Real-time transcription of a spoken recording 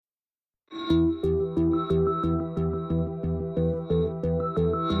Hi,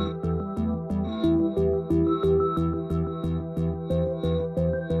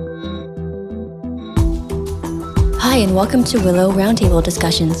 and welcome to Willow Roundtable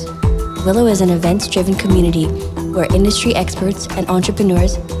Discussions. Willow is an events-driven community where industry experts and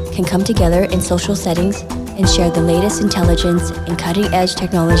entrepreneurs can come together in social settings and share the latest intelligence in cutting-edge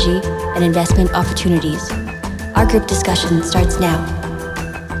technology and investment opportunities. Our group discussion starts now.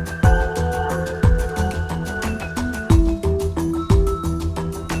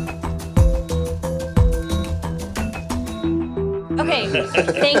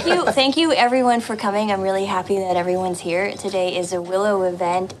 Thank you everyone for coming. I'm really happy that everyone's here. Today is a Willow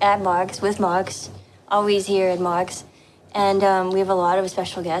event at Moggs with Moggs, always here at Moggs. And we have a lot of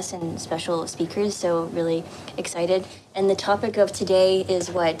special guests and special speakers, so really excited. And the topic of today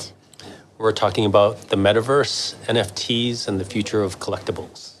is what? We're talking about the Metaverse, NFTs, and the future of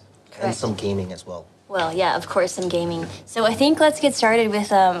collectibles. Correct. And some gaming as well. Well, yeah, of course, some gaming. So I think let's get started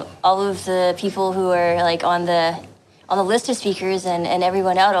with all of the people who are like on the list of speakers, and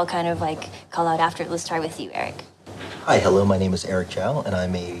everyone out I'll kind of like call out after. Let's start with you, Eric. Hi, hello, my name is Eric Chow, and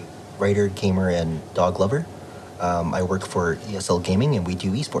I'm a writer, gamer, and dog lover. I work for ESL Gaming, and we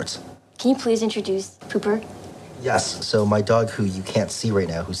do esports. Can you please introduce Pooper? Yes, so my dog, who you can't see right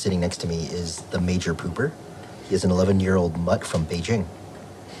now, who's sitting next to me, is the Major Pooper. He is an 11-year-old mutt from Beijing.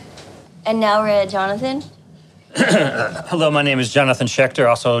 And now we're at Jonathan. Hello, my name is Jonathan Schechter,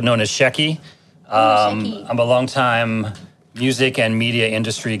 also known as Shecky. I'm a longtime music and media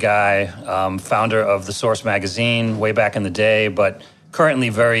industry guy, founder of The Source magazine way back in the day, but currently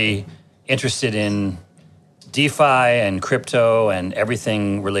very interested in DeFi and crypto and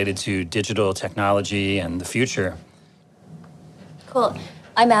everything related to digital technology and the future. Cool.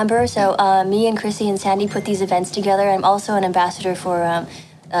 I'm Amber. So me and Chrissy and Sandy put these events together. I'm also an ambassador for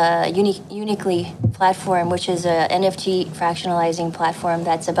Uniquely platform, which is a NFT fractionalizing platform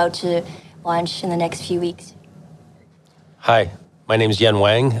that's about to launch in the next few weeks. Hi, my name is Yan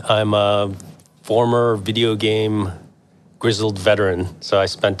Wang. I'm a former video game grizzled veteran. So I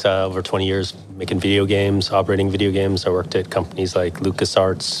spent over 20 years making video games, operating video games. I worked at companies like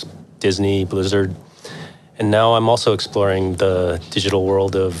LucasArts, Disney, Blizzard. And now I'm also exploring the digital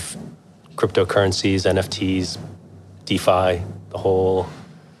world of cryptocurrencies, NFTs, DeFi,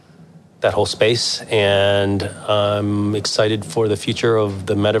 that whole space. And I'm excited for the future of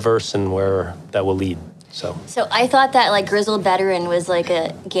the metaverse and where that will lead. So I thought that like grizzled veteran was like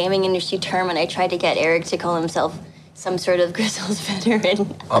a gaming industry term, and I tried to get Eric to call himself some sort of grizzled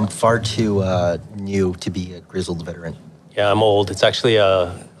veteran. I'm far too new to be a grizzled veteran. Yeah, I'm old. It's actually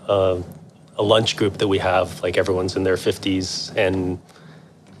a lunch group that we have. Like everyone's in their 50s, and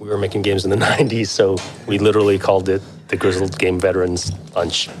we were making games in the 90s, so we literally called it the Grizzled Game Veterans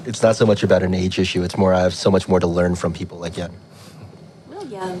Lunch. It's not so much about an age issue. It's more I have so much more to learn from people like Yen.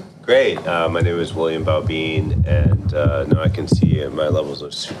 William. Great. My name is William Baubine, and now I can see my levels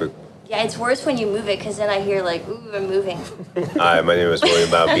are super. Yeah, it's worse when you move it, because then I hear like, ooh, I'm moving. Hi, my name is William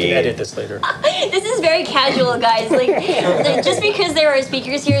Baubine. Edit this later. This is very casual, guys. Like, just because there are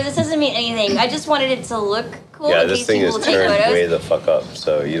speakers here, this doesn't mean anything. I just wanted it to look cool. Yeah, in this case thing people is take turned photos. way the fuck up,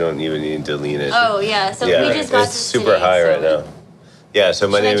 so you don't even need to lean it. Oh, yeah. So yeah, we just got it's this super today, high so right now. Yeah, so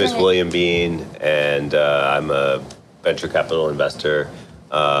my Should I name is turn it- William Bean, and I'm a venture capital investor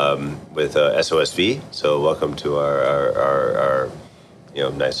with SOSV. So welcome to our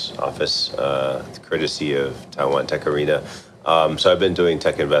nice office, courtesy of Taiwan Tech Arena. So I've been doing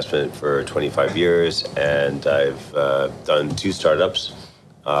tech investment for 25 years, and I've done 2 startups.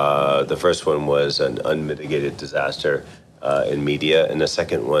 The first one was an unmitigated disaster in media, and the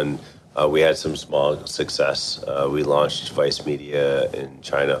second one, we had some small success. We launched Vice Media in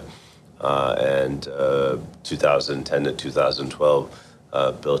China, and 2010 to 2012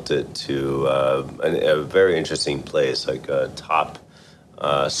 built it to a very interesting place, like a top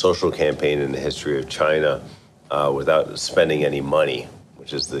social campaign in the history of China without spending any money,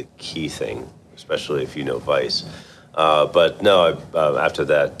 which is the key thing, especially if you know Vice. But no, after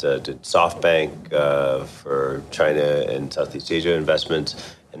that, did SoftBank for China and Southeast Asia investments.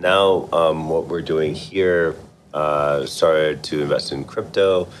 And now what we're doing here, started to invest in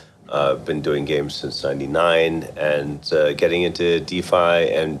crypto, been doing games since 99 and getting into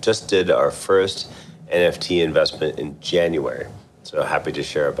DeFi, and just did our first NFT investment in January. So happy to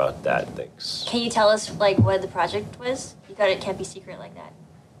share about that. Thanks. Can you tell us like what the project was? It can't be secret like that.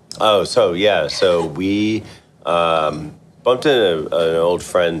 Oh, so yeah. So we bumped into an old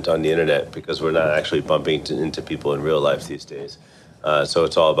friend on the internet, because we're not actually bumping into people in real life these days. So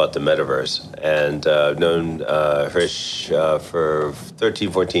it's all about the metaverse. And I've known Hrish for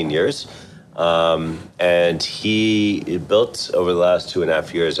 13, 14 years. And he built over the last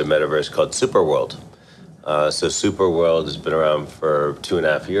 2.5 years a metaverse called Superworld. So Superworld has been around for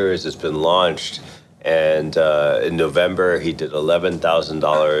 2.5 years. It's been launched. And in November, he did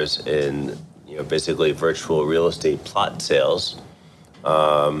 $11,000 in basically virtual real estate plot sales.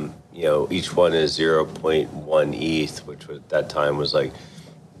 Each one is 0.1 ETH, which at that time was like,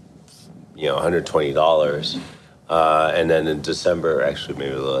 $120. And then in December, actually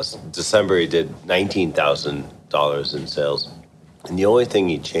maybe less, December he did $19,000 in sales. And the only thing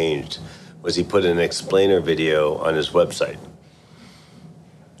he changed was he put an explainer video on his website.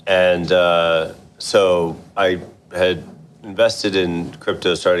 And so I had invested in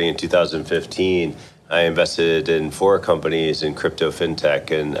crypto starting in 2015. I invested in 4 companies in crypto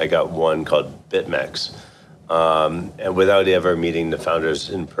fintech, and I got one called BitMEX, and without ever meeting the founders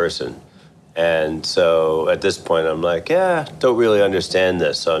in person. And so at this point, I'm like, don't really understand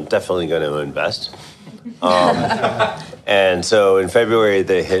this, so I'm definitely going to invest. And so in February,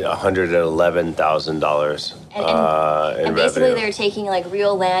 they hit $111,000 in basically revenue. they're taking like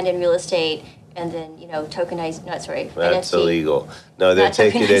real land and real estate and then, tokenized, That's NFT. illegal. No, they're Not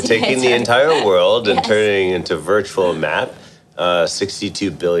taking tokenized, the entire world and Yes. turning it into virtual map,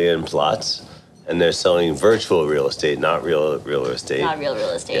 62 billion plots, and they're selling virtual real estate, not real estate. Not real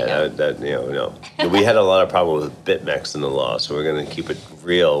estate, Yeah, no. no. We had a lot of problems with BitMEX in the law, so we're going to keep it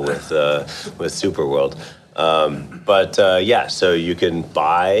real with Superworld. So you can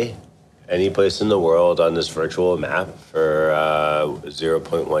buy any place in the world on this virtual map for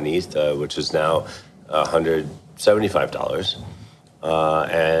 0.1 ETH, which is now $175.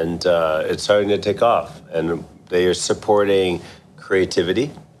 And it's starting to take off. And they are supporting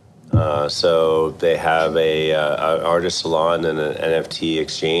creativity. So they have an artist salon and an NFT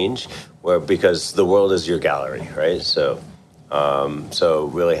exchange because the world is your gallery, right? So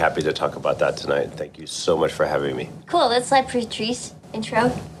really happy to talk about that tonight. Thank you so much for having me. Cool, let's let Patrice intro.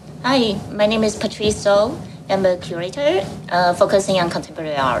 Hi, my name is Patrice So. I'm a curator focusing on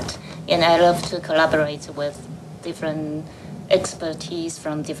contemporary art, and I love to collaborate with different expertise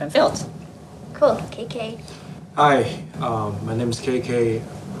from different fields. Cool, KK. Hi, my name is KK.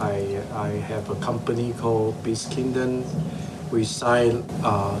 I have a company called Beast Kingdom. We sign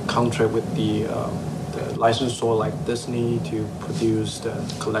a contract with the licensor like Disney to produce the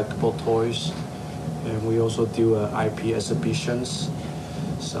collectible toys, and we also do IP exhibitions.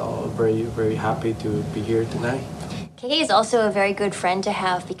 So very, very happy to be here tonight. KK is also a very good friend to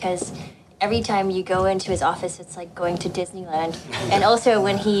have because every time you go into his office, it's like going to Disneyland. And also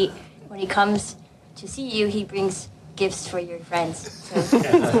when he comes to see you, he brings gifts for your friends. So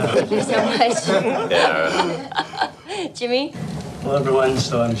thank you so much. Jimmy? Hello everyone,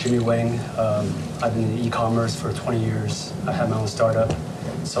 so I'm Jimmy Wang. I've been in e-commerce for 20 years. I had my own startup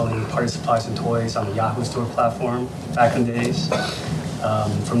selling party supplies and toys on the Yahoo store platform back in the days.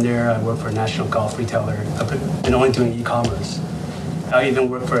 From there, I worked for a national golf retailer. I've been only doing e-commerce. I even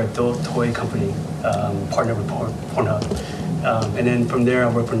worked for an adult toy company, partnered with Pornhub. And then from there, I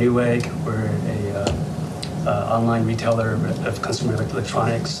worked for Newegg. We're a online retailer of consumer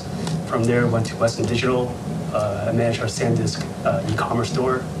electronics. From there, went to Western Digital. I managed our SanDisk e-commerce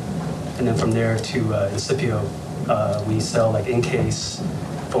store. And then from there to Incipio, we sell like in-case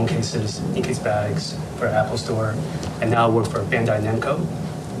phone cases, in-case bags for Apple Store. And now I work for Bandai Namco.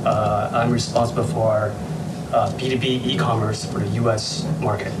 I'm responsible for B2B e-commerce for the US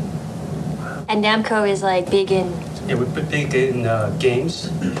market. And Namco is like big in... Yeah, we're big in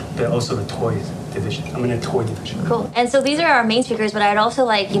games, but also the toy division. I'm in the toy division. Cool. And so these are our main speakers, but I'd also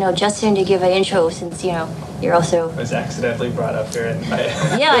like, Justin to give an intro since, you're also... I was accidentally brought up here.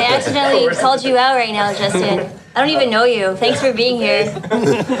 Yeah, I accidentally called you out right now, Justin. I don't even know you. Thanks for being here.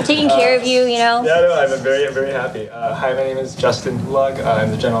 Taking care of you, Yeah, no, I'm very, very happy. Hi, my name is Justin Hulag.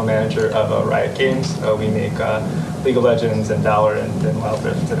 I'm the general manager of Riot Games. We make League of Legends and Valor and Wild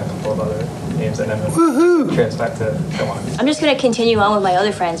Rift and a couple of other games. And then back to Taiwan. I'm just going to continue on with my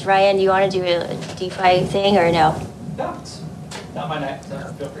other friends. Ryan, do you want to do a DeFi thing or no? No, it's not my night, so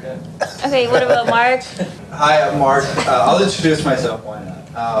feel free to. Okay, what about Mark? Hi, I'm Mark. I'll introduce myself. Why not?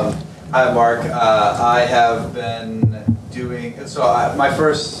 Hi, I'm Mark. I have been doing. My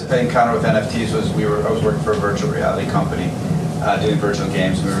first encounter with NFTs was I was working for a virtual reality company, doing virtual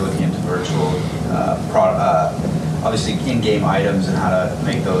games. We were looking into virtual, obviously in-game items and how to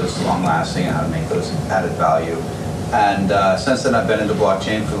make those long-lasting and how to make those added value. And since then, I've been into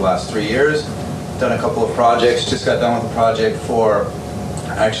blockchain for the last 3 years. Done a couple of projects. Just got done with a project for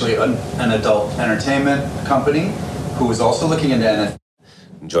actually an adult entertainment company who is also looking into NFT.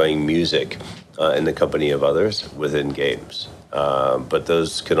 Enjoying music in the company of others within games. But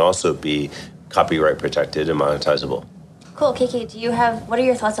those can also be copyright protected and monetizable. Cool. KK, what are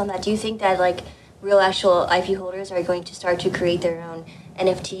your thoughts on that? Do you think that like real actual IP holders are going to start to create their own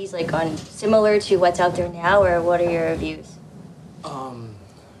NFTs like on similar to what's out there now, or what are your views?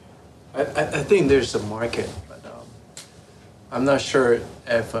 I think there's a market, but I'm not sure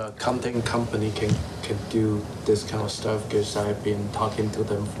if a content company can do this kind of stuff, because I've been talking to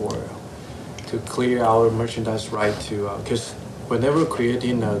them to clear our merchandise right to because whenever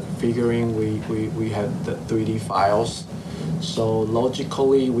creating a figurine, we have the 3D files, so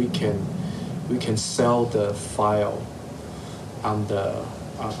logically we can sell the file on the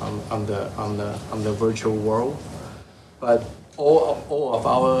virtual world, but all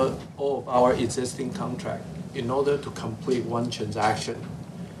of our existing contract, in order to complete one transaction,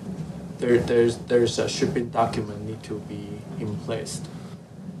 there's a shipping document need to be in place,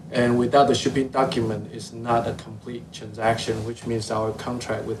 and without the shipping document, it's not a complete transaction, which means our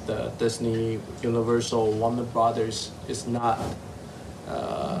contract with the Disney, Universal, Warner Brothers is not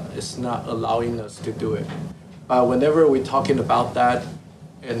allowing us to do it. Whenever we're talking about that,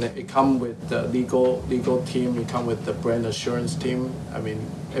 and it come with the legal team, it come with the brand assurance team. I mean,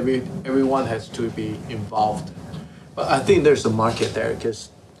 everyone has to be involved. But I think there's a market there,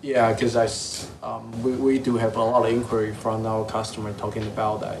 because we do have a lot of inquiry from our customer talking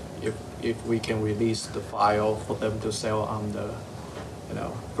about that. If we can release the file for them to sell on the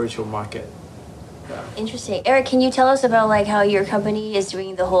virtual market. Yeah. Interesting. Eric, can you tell us about like how your company is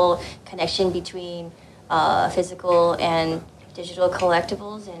doing the whole connection between physical and digital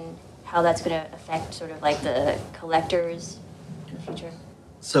collectibles, and how that's going to affect sort of like the collectors in the future?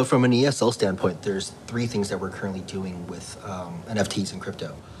 So from an ESL standpoint, there's 3 things that we're currently doing with NFTs and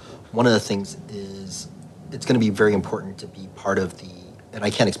crypto. One of the things is it's going to be very important to be part of and I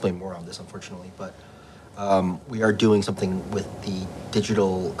can't explain more on this unfortunately, but we are doing something with the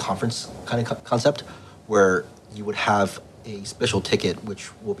digital conference kind of concept, where you would have a special ticket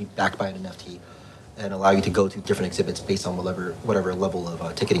which will be backed by an NFT and allow you to go to different exhibits based on whatever level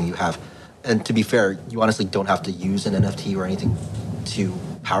of ticketing you have. And to be fair, you honestly don't have to use an NFT or anything to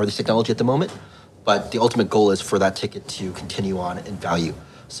power this technology at the moment, but the ultimate goal is for that ticket to continue on in value.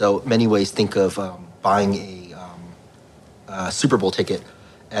 So many ways, think of buying a Super Bowl ticket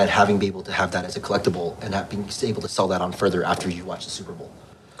and be able to have that as a collectible, and being able to sell that on further after you watch the Super Bowl.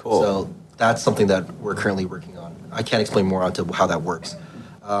 Cool. So that's something that we're currently working on. I can't explain more onto how that works.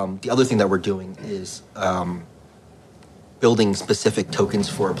 The other thing that we're doing is building specific tokens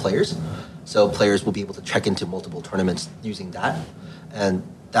for players. So players will be able to check into multiple tournaments using that. And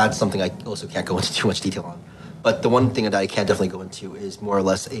that's something I also can't go into too much detail on. But the one thing that I can definitely go into is more or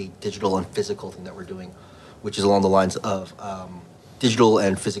less a digital and physical thing that we're doing, which is along the lines of digital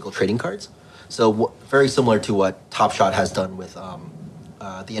and physical trading cards. So very similar to what Top Shot has done with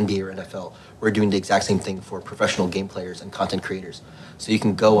the NBA or NFL. We're doing the exact same thing for professional game players and content creators. So you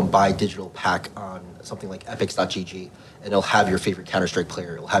can go and buy a digital pack on something like epics.gg, and it'll have your favorite Counter-Strike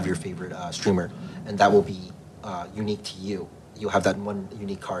player, it'll have your favorite streamer, and that will be unique to you. You'll have that one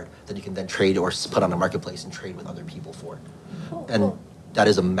unique card that you can then trade or put on a marketplace and trade with other people for. Cool. That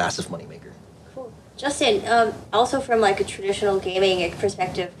is a massive moneymaker. Cool. Justin, also from like a traditional gaming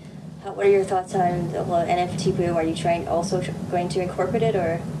perspective, what are your thoughts on the NFT boom? Are you going to incorporate it,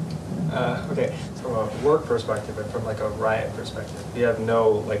 or? Okay, so from a work perspective and from like a Riot perspective, we have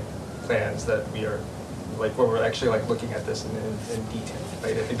no plans that we are where we're actually looking at this in detail.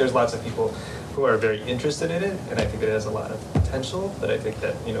 Right? I think there's lots of people who are very interested in it, and I think it has a lot of potential. But I think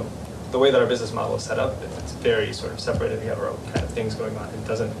that the way that our business model is set up, it's very sort of separated. We have our own kind of things going on. It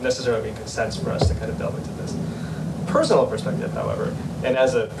doesn't necessarily make sense for us to kind of delve into this. Personal perspective, however, and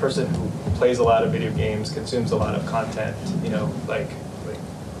as a person who plays a lot of video games, consumes a lot of content,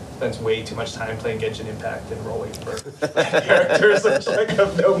 spends way too much time playing Genshin Impact and rolling for characters which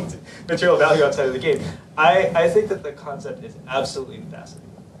have no material value outside of the game. I think that the concept is absolutely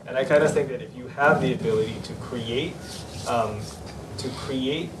fascinating, and I kind of think that if you have the ability to create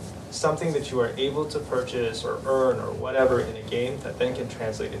something that you are able to purchase or earn or whatever in a game that then can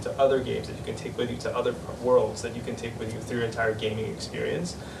translate into other games that you can take with you to other worlds, that you can take with you through your entire gaming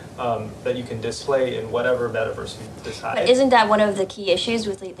experience, that you can display in whatever metaverse you decide. But isn't that one of the key issues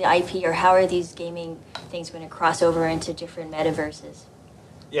with the IP, or how are these gaming things going to cross over into different metaverses?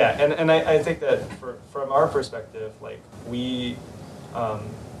 Yeah, and I think that from our perspective, we...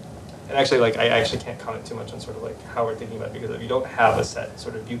 and actually, I actually can't comment too much on sort of how we're thinking about it, because we don't have a set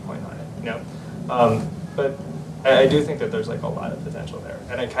sort of viewpoint on it, But I do think that there's like a lot of potential there,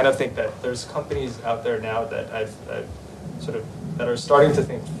 and I kind of think that there's companies out there now that I've sort of that are starting to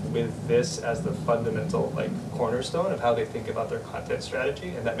think with this as the fundamental like cornerstone of how they think about their content strategy,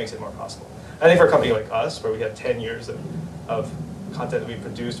 and that makes it more possible. I think for a company like us, where we have 10 years of content that we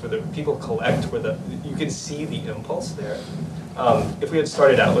produced, where the people collect, where you can see the impulse there. If we had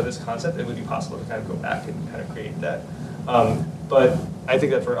started out with this concept, it would be possible to kind of go back and kind of create that. But I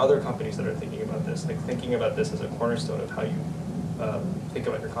think that for other companies that are thinking about this, like thinking about this as a cornerstone of how you think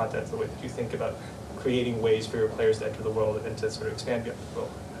about your content, the way that you think about creating ways for your players to enter the world and to sort of expand beyond the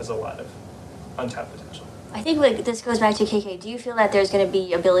world, has a lot of untapped potential. I think like this goes back to KK. Do you feel that there's going to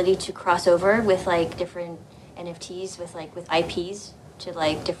be ability to cross over with like different NFTs with IPs to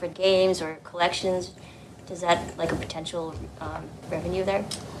like different games or collections? Is that like a potential revenue there?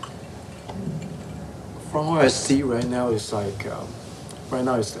 From what I see right now, it's like right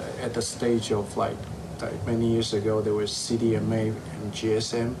now it's at the stage of like many years ago there was CDMA and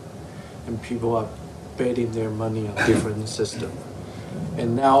GSM, and people are betting their money on different systems.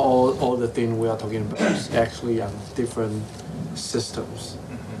 And now all the thing we are talking about is actually on different systems.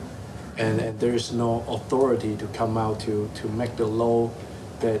 And there is no authority to come out to make the law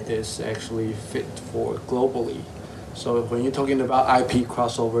that is actually fit for globally. So when you're talking about IP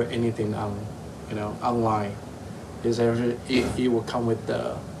crossover, anything on, online, is actually it will come with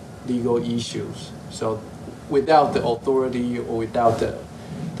the legal issues. So without the authority or without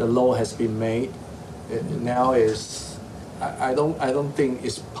the law has been made, now is I don't think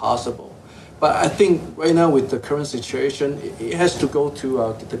it's possible. But I think right now with the current situation, it has to go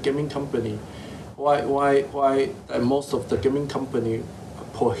to the gaming company. Why most of the gaming company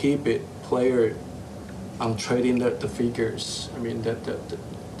prohibit player on trading the figures? I mean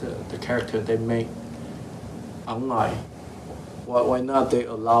the character they make online. Why not they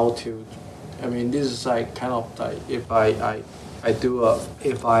allow to? I mean, this is like kind of like if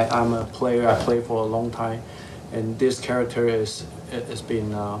I'm a player, I play for a long time, and this character has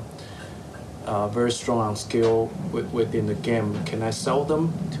been very strong on skill within the game. Can I sell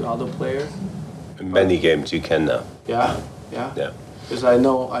them to other players? In many games you can now. Yeah. Because I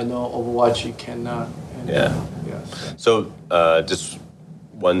know Overwatch you cannot. Yeah. Yes. So just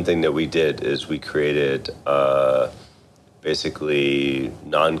one thing that we did is we created basically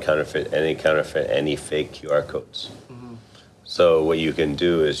non-counterfeit, any fake QR codes. Mm-hmm. So what you can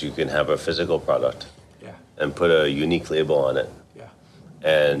do is you can have a physical product and put a unique label on it. Yeah.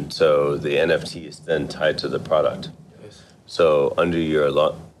 And so the NFT is then tied to the product. Yes. So under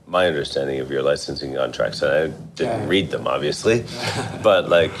my understanding of your licensing contracts, and I didn't read them obviously, but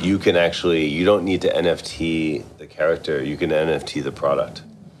like you can actually, you don't need to NFT the character, you can NFT the product.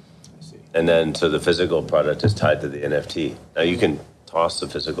 And then, so the physical product is tied to the NFT. Now you can toss the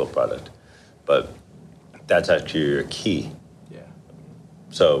physical product, but that's actually your key. Yeah.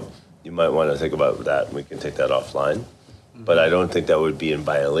 So you might want to think about that, and we can take that offline. Mm-hmm. But I don't think that would be in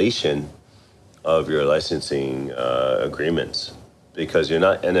violation of your licensing agreements, because you're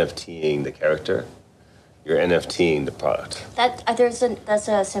not NFTing the character, you're NFTing the product.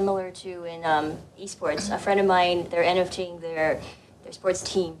 That's similar to in esports. A friend of mine, they're NFTing their sports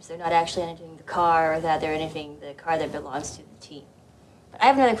teams. They're not actually NFTing the car, or that they're NFTing the car that belongs to the team. But I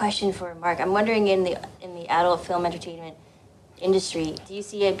have another question for Mark. I'm wondering in the adult film entertainment industry, do you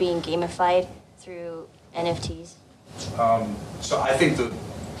see it being gamified through NFTs? So I think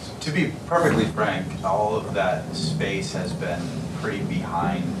to be perfectly frank, all of that space has been pretty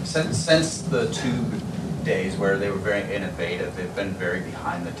behind since the Tube days where they were very innovative. They've been very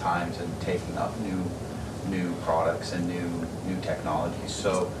behind the times and taking up new products and new technologies.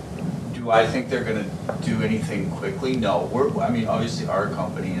 So do I think they're going to do anything quickly? No. Obviously our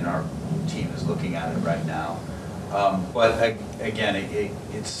company and our team is looking at it right now. But again,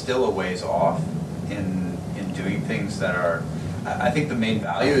 it's still a ways off in doing things that are, I think the main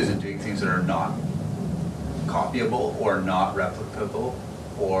value is in doing things that are not copyable or not replicable,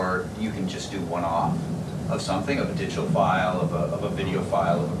 or you can just do one-off of something, of a digital file, of a video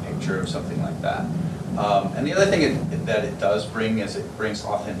file, of a picture, of something like that. And the other thing that it does bring is it brings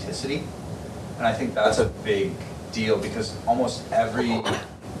authenticity. And I think that's a big deal, because almost every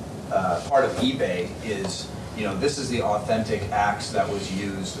part of eBay is, this is the authentic axe that was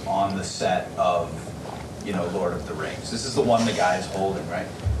used on the set of, Lord of the Rings. This is the one the guy is holding, right?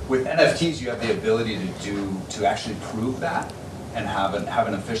 With NFTs, you have the ability to actually prove that and have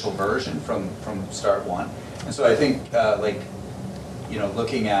an official version from start one. And so I think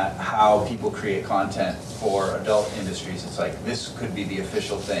looking at how people create content for adult industries, it's like this could be the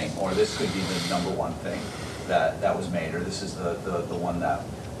official thing, or this could be the number one thing that was made, or this is the one that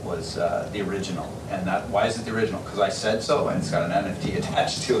was the original. And why is it the original? Because I said so, and it's got an NFT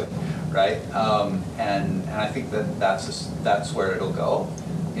attached to it, right? And I think that's where it'll go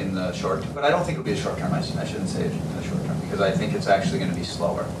in the short term. But I don't think it'll be a short term. I shouldn't say it in the short term, because I think it's actually going to be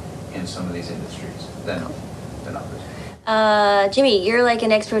slower in some of these industries than others. Jimmy, you're like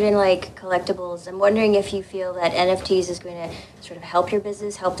an expert in like collectibles. I'm wondering if you feel that NFTs is going to sort of help your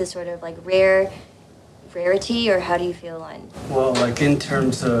business, help this sort of like rarity, or how do you feel on? Well, like in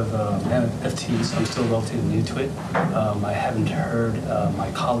terms of NFTs, I'm still relatively new to it. I haven't heard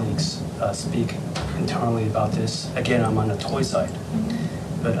my colleagues speak internally about this. Again, I'm on the toy side,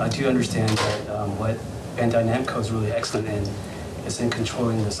 but I do understand that what Bandai Namco is really excellent in is in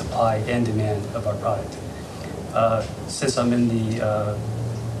controlling the supply and demand of our product. Since I'm in the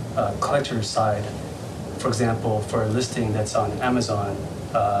collector side, for example, for a listing that's on Amazon,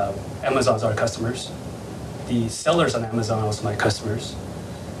 Amazon's our customers. The sellers on Amazon are also my customers.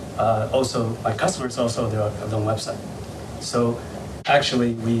 Also, my customers also their own website. So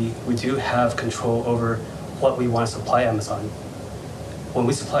actually, we do have control over what we want to supply Amazon. When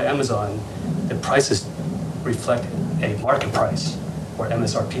we supply Amazon, the prices reflect a market price or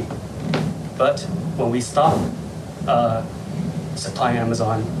MSRP. But when we stop supplying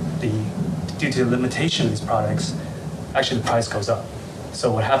Amazon, due to the limitation of these products, actually the price goes up.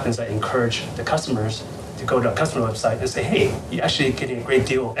 So what happens, I encourage the customers to go to our customer website and say, hey, you're actually getting a great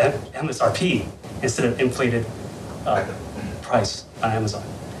deal at MSRP instead of inflated price on Amazon.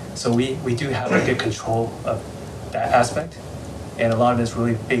 So we do have a good control of that aspect, and a lot of it is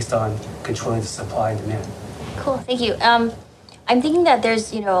really based on controlling the supply and demand. Cool, thank you. I'm thinking that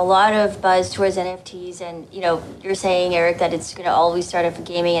there's, a lot of buzz towards NFTs, and, you're saying, Eric, that it's going to always start off in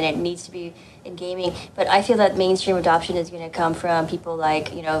gaming and it needs to be in gaming. But I feel that mainstream adoption is going to come from people like,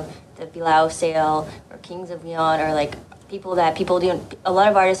 the Bilao sale or Kings of Leon, or like people don't, a lot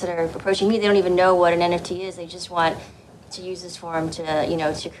of artists that are approaching me, they don't even know what an NFT is. They just want to use this form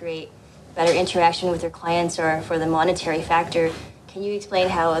to, to create better interaction with their clients or for the monetary factor. Can you explain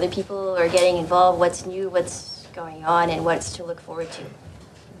how other people are getting involved, what's new, what's going on, and what's to look forward to?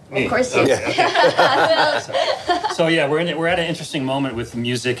 Me. Of course, we're at an interesting moment with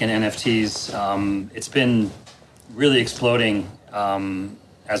music and NFTs. It's been really exploding,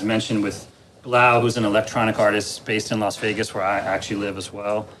 as mentioned, with Bilao, who's an electronic artist based in Las Vegas, where I actually live as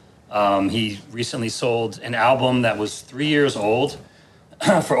well. He recently sold an album that was 3 years old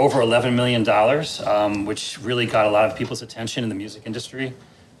for over $11 million, which really got a lot of people's attention in the music industry.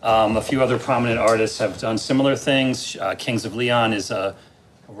 A few other prominent artists have done similar things. Kings of Leon is a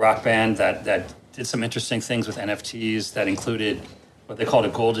rock band that did some interesting things with NFTs that included what they called a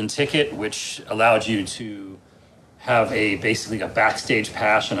golden ticket, which allowed you to have basically a backstage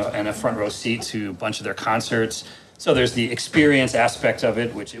pass and a front row seat to a bunch of their concerts. So there's the experience aspect of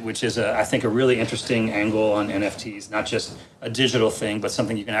it, which is I think a really interesting angle on NFTs, not just a digital thing, but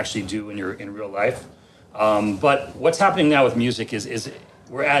something you can actually do in real life. But what's happening now with music is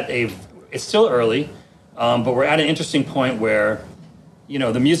it's still early, but we're at an interesting point where,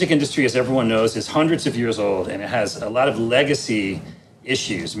 the music industry, as everyone knows, is hundreds of years old, and it has a lot of legacy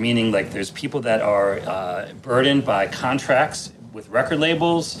issues, meaning like there's people that are burdened by contracts with record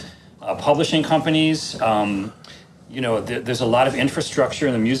labels, publishing companies. There's a lot of infrastructure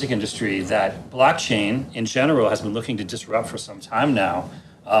in the music industry that blockchain in general has been looking to disrupt for some time now,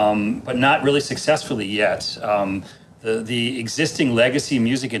 but not really successfully yet. The existing legacy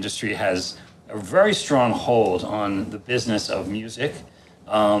music industry has a very strong hold on the business of music.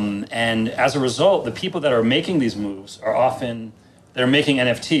 And as a result, the people that are making these moves that are making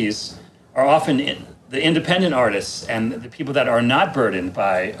NFTs are often the independent artists and the people that are not burdened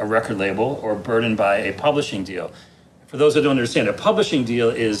by a record label or burdened by a publishing deal. For those that don't understand, a publishing deal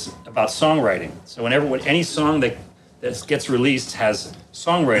is about songwriting. So any song that gets released has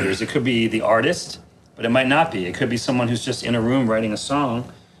songwriters. It could be the artist, but it might not be. It could be someone who's just in a room writing a song.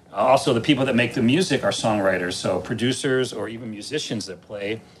 Also, the people that make the music are songwriters. So producers or even musicians that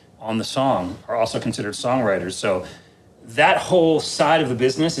play on the song are also considered songwriters. So that whole side of the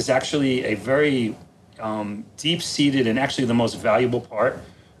business is actually a very deep-seated and actually the most valuable part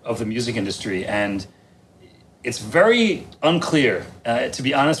of the music industry. And it's very unclear, to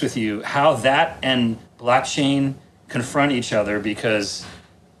be honest with you, how that and blockchain confront each other, because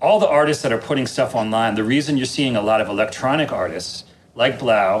all the artists that are putting stuff online, the reason you're seeing a lot of electronic artists like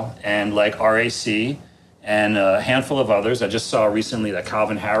Bilao and like RAC and a handful of others. I just saw recently that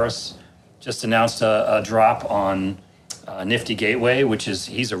Calvin Harris just announced a drop on Nifty Gateway,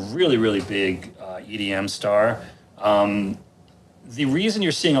 he's a really, really big EDM star. The reason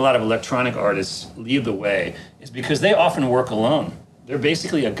you're seeing a lot of electronic artists lead the way is because they often work alone. They're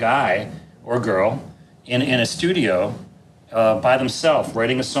basically a guy or girl in a studio by themselves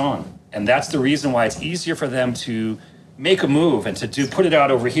writing a song. And that's the reason why it's easier for them to make a move and to put it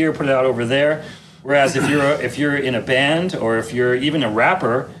out over here, put it out over there. Whereas if you're in a band, or if you're even a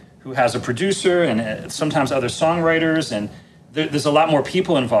rapper who has a producer and sometimes other songwriters, and there's a lot more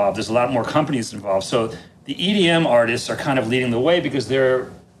people involved, there's a lot more companies involved. So the EDM artists are kind of leading the way because they're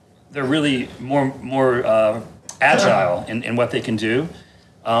really more agile in what they can do.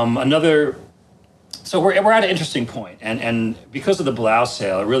 So we're at an interesting point, and because of the blouse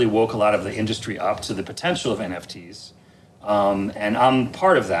sale, it really woke a lot of the industry up to the potential of NFTs. And I'm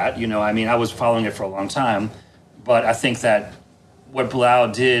part of that. I was following it for a long time, but I think that what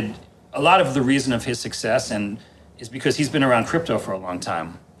Bilal did, a lot of the reason of his success is because he's been around crypto for a long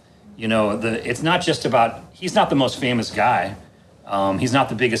time. It's not just about, he's not the most famous guy. He's not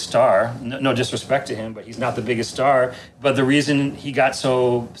the biggest star. No disrespect to him, but he's not the biggest star. But the reason he was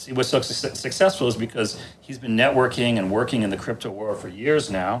so successful is because he's been networking and working in the crypto world for years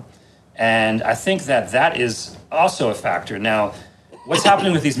now. And I think that is also a factor. Now, what's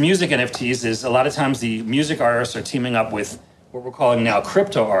happening with these music NFTs is a lot of times the music artists are teaming up with what we're calling now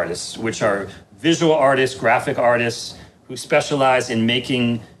crypto artists, which are visual artists, graphic artists who specialize in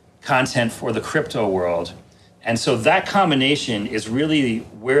making content for the crypto world. And so that combination is really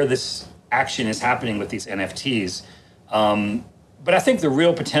where this action is happening with these NFTs. But I think the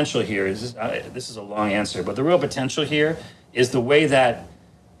real potential here is, this is a long answer, but the real potential here is the way that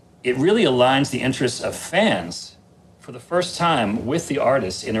it really aligns the interests of fans for the first time with the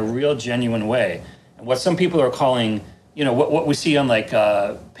artists in a real genuine way. And what some people are calling, what we see on like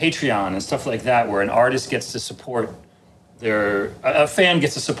Patreon and stuff like that, where an artist gets to support a fan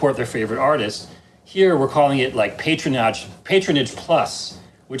gets to support their favorite artist. Here we're calling it like patronage plus,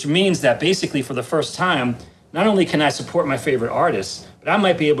 which means that basically for the first time, not only can I support my favorite artists, but I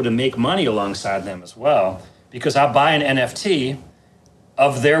might be able to make money alongside them as well, because I'll buy an NFT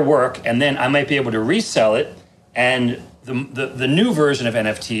of their work, and then I might be able to resell it. And the new version of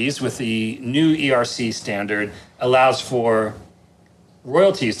NFTs with the new ERC standard allows for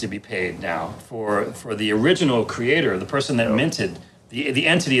royalties to be paid now for the original creator, the person that minted, the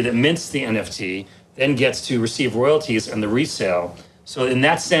entity that mints the NFT, then gets to receive royalties and the resale. So in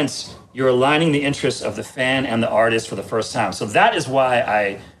that sense, you're aligning the interests of the fan and the artist for the first time. So that is why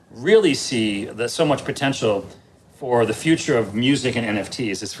I really see so much potential for the future of music and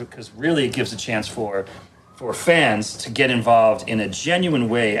NFTs. It's because really it gives a chance for fans to get involved in a genuine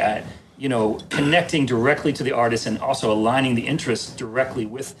way at, connecting directly to the artist and also aligning the interests directly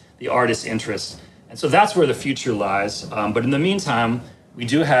with the artist's interests. And so that's where the future lies. But in the meantime, we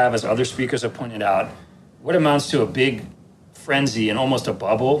do have, as other speakers have pointed out, what amounts to a big frenzy and almost a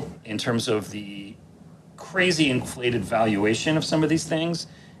bubble in terms of the crazy inflated valuation of some of these things.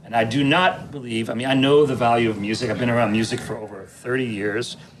 And I do not believe, I know the value of music. I've been around music for over 30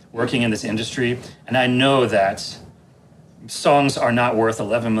 years, working in this industry, and I know that songs are not worth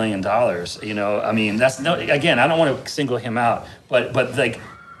 $11 million. That's no, again, I don't want to single him out, but like,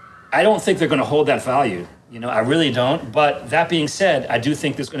 I don't think they're going to hold that value. I really don't. But that being said, I do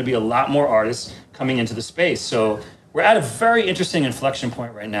think there's going to be a lot more artists coming into the space. So we're at a very interesting inflection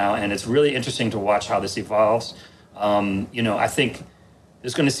point right now, and it's really interesting to watch how this evolves. I think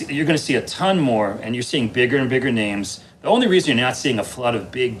you're going to see a ton more, and you're seeing bigger and bigger names. The only reason you're not seeing a flood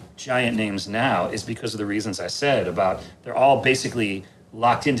of big, giant names now is because of the reasons I said about they're all basically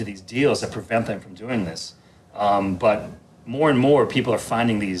locked into these deals that prevent them from doing this. But more and more people are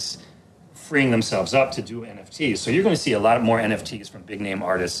finding these, freeing themselves up to do NFTs. So you're going to see a lot more NFTs from big name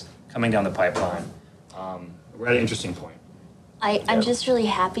artists coming down the pipeline. We're at an interesting point. I'm just really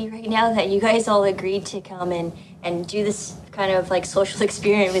happy right now that you guys all agreed to come and do this kind of like social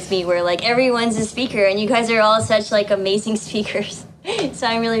experiment with me where like everyone's a speaker and you guys are all such like amazing speakers. So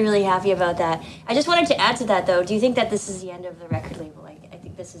I'm really, really happy about that. I just wanted to add to that though. Do you think that this is the end of the record label? I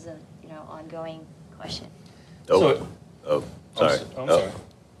think this is a ongoing question. Sorry. Sorry.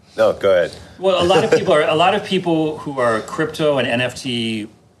 No, go ahead. Well, a lot of people who are crypto and NFT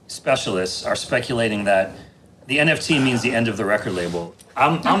specialists are speculating that the NFT means the end of the record label.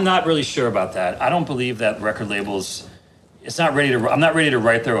 I'm not really sure about that. I don't believe that record labels. I'm not ready to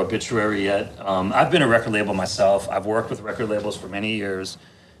write their obituary yet. I've been a record label myself. I've worked with record labels for many years.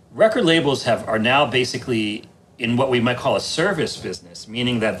 Record labels are now basically in what we might call a service business,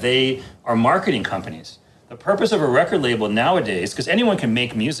 meaning that they are marketing companies. The purpose of a record label nowadays, because anyone can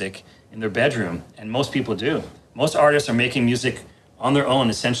make music in their bedroom, and most people do. Most artists are making music on their own,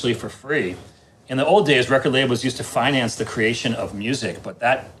 essentially for free. In the old days, record labels used to finance the creation of music, but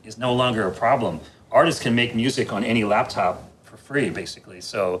that is no longer a problem. Artists can make music on any laptop for free, basically.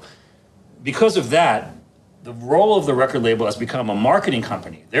 So because of that, the role of the record label has become a marketing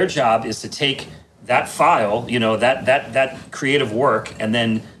company. Their job is to take that file, that creative work, and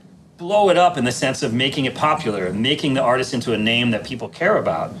then blow it up in the sense of making it popular, making the artist into a name that people care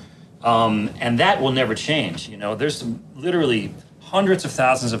about. And that will never change. There's literally hundreds of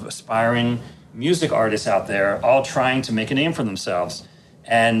thousands of aspiring music artists out there, all trying to make a name for themselves.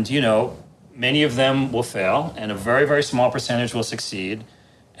 And, many of them will fail, and a very, very small percentage will succeed.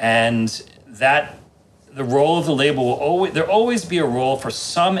 And that the role of the label will always be a role for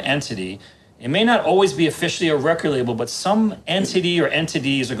some entity. It may not always be officially a record label, but some entity or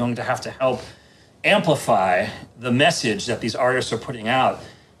entities are going to have to help amplify the message that these artists are putting out.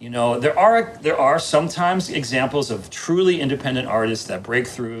 There are sometimes examples of truly independent artists that break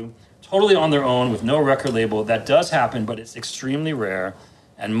through totally on their own with no record label. That does happen, but it's extremely rare.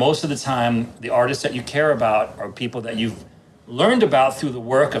 And most of the time, the artists that you care about are people that you've learned about through the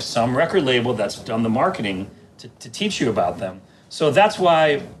work of some record label that's done the marketing to teach you about them. So that's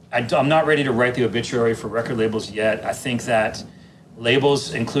why I'm not ready to write the obituary for record labels yet. I think that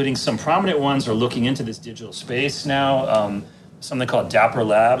labels, including some prominent ones, are looking into this digital space now. Something called Dapper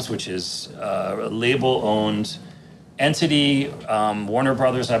Labs, which is a label-owned entity. Warner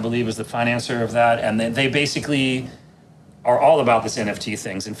Brothers, I believe, is the financer of that. And they basically are all about this NFT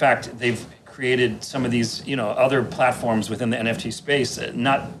things. In fact, they've created some of these, other platforms within the NFT space,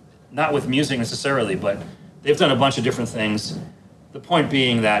 not with music necessarily, but they've done a bunch of different things. The point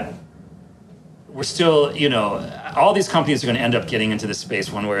being that we're still, all these companies are going to end up getting into this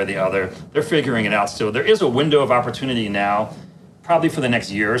space one way or the other. They're figuring it out still. There is a window of opportunity now, probably for the next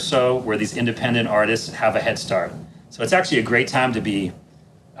year or so, where these independent artists have a head start. So it's actually a great time to be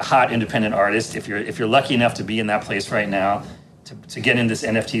a hot independent artist. If you're lucky enough to be in that place right now, to get in this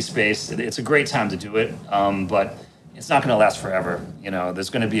NFT space, it's a great time to do it. But it's not going to last forever. There's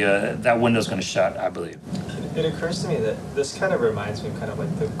going to be that window's going to shut, I believe. It occurs to me that this kind of reminds me of kind of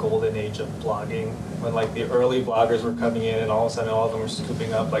like the golden age of blogging, when like the early bloggers were coming in and all of a sudden all of them were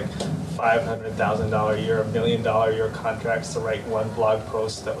scooping up like $500,000 a year, $1 million a year contracts to write one blog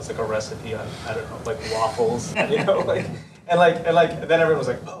post that was like a recipe on, I don't know, like waffles, and then everyone was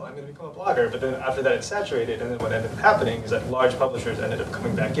like, oh, I'm going to become a blogger. But then after that, it saturated, and then what ended up happening is that large publishers ended up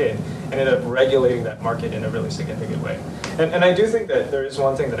coming back in and ended up regulating that market in a really significant way. And I do think that there is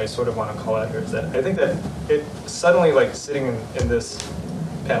one thing that I sort of want to call out here, is that I think that it suddenly, like sitting in this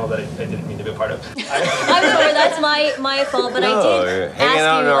panel that I didn't mean to be a part of. I'm sorry, that's my fault, but I did hanging ask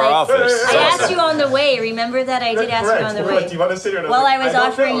out you, in our office. I asked you on the way. Remember that? I did ask you on the way. Do you want to sit here? While I was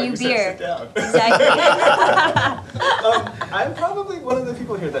offering you beer. Exactly. I'm probably one of the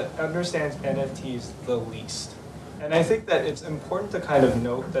people here that understands NFTs the least. And I think that it's important to kind of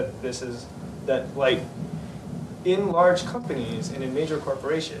note that in large companies and in major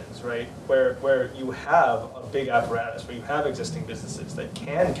corporations, right, where you have a big apparatus, where you have existing businesses that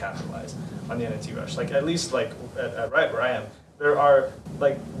can capitalize on the NFT rush, like at least like at Riot where I am,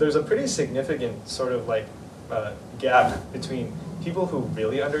 there's a pretty significant sort of gap between people who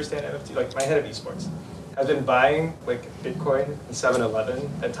really understand NFT, like my head of esports has been buying like Bitcoin in 7-Eleven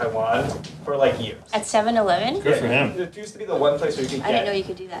at Taiwan for like years. At 7-Eleven? Good for him. It used to be the one place where you could I didn't know get you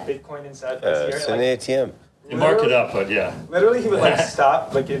could do that. Bitcoin inside. It's an ATM. You mark it up, but yeah. Literally, he would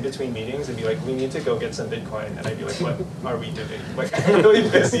stop in between meetings and be like, "We need to go get some Bitcoin," and I'd be like, "What are we doing? I'm really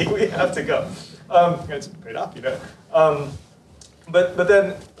busy. We have to go." It's paid off, But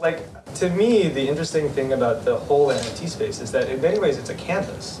then, to me, the interesting thing about the whole NFT space is that in many ways it's a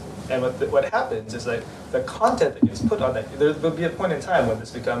canvas, and what happens is that the content that gets put on that, there will be a point in time when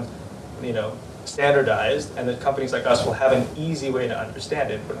this becomes, standardized, and that companies like us will have an easy way to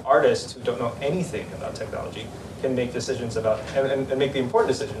understand it, when artists who don't know anything about technology can make decisions about, and make the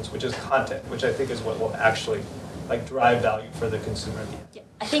important decisions, which is content, which I think is what will actually drive value for the consumer at the end. Yeah,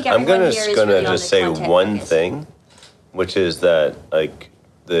 I think I'm everyone here is really just say one thing, which is that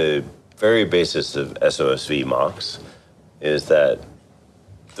the very basis of SOSV mocks is that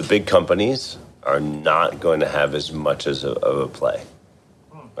the big companies are not going to have as much of a play,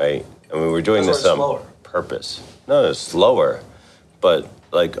 right? I mean, we're doing this on purpose. No, it's slower, but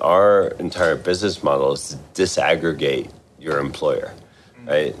our entire business model is to disaggregate your employer,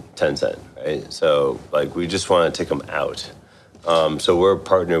 right? Tencent, right? So we just want to take them out. So we're a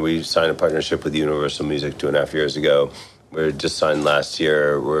partner. We signed a partnership with Universal Music 2.5 years ago. We just signed last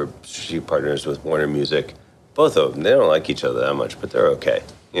year. We're strategic partners with Warner Music. Both of them, they don't like each other that much, but they're okay.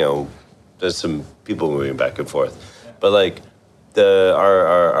 There's some people moving back and forth, but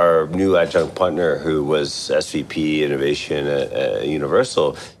our new adjunct partner, who was SVP Innovation at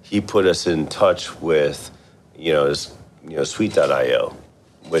Universal, he put us in touch with, this Suite.io,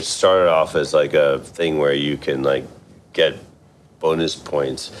 which started off as like a thing where you can like get bonus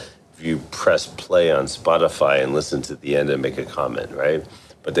points if you press play on Spotify and listen to the end and make a comment, right?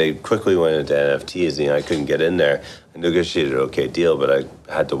 But they quickly went into NFTs, and I couldn't get in there. I negotiated an okay deal, but I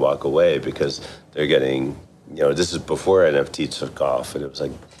had to walk away because they're getting, this is before NFT took off, and it was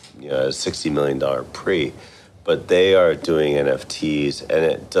like, a $60 million pre. But they are doing NFTs, and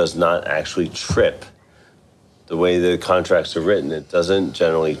it does not actually trip. The way the contracts are written, it doesn't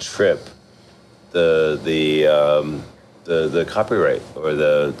generally trip the copyright or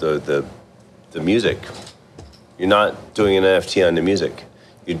the music. You're not doing an NFT on the music.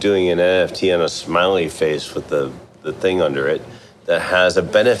 You're doing an NFT on a smiley face with the thing under it that has a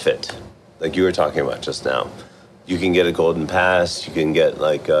benefit, like you were talking about just now. You can get a golden pass. You can get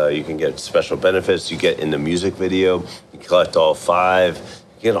you can get special benefits. You get in the music video. You collect all 5.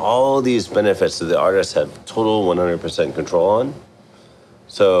 You get all these benefits that the artists have total 100% control on.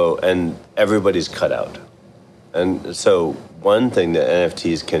 So, and everybody's cut out. And so one thing that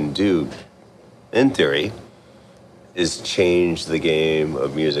NFTs can do, in theory, is change the game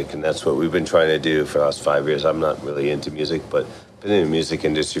of music, and that's what we've been trying to do for the last 5 years. I'm not really into music, but been in the music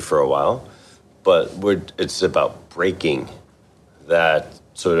industry for a while. But it's about breaking that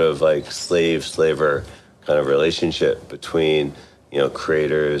sort of like slave-slaver kind of relationship between,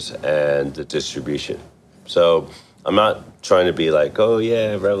 creators and the distribution. So I'm not trying to be like, oh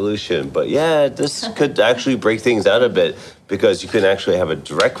yeah, revolution, but yeah, this could actually break things out a bit because you can actually have a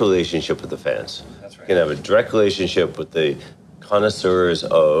direct relationship with the fans. That's right. You can have a direct relationship with the connoisseurs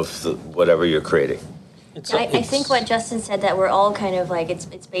of whatever you're creating. I think what Justin said, that we're all kind of like,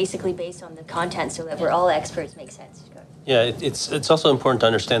 it's basically based on the content, so that we're all experts, makes sense. Yeah, it's also important to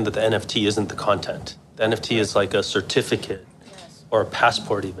understand that the NFT isn't the content. The NFT is like a certificate or a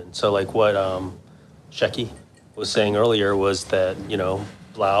passport even. So like what Shecky was saying earlier was that,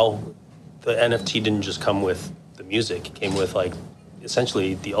 Blau, the NFT didn't just come with the music. It came with like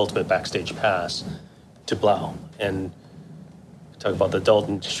essentially the ultimate backstage pass to Blau. And talk about the adult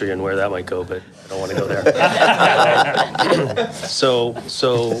industry and where that might go, but I don't want to go there. So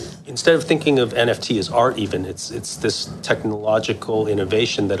instead of thinking of NFT as art even, it's this technological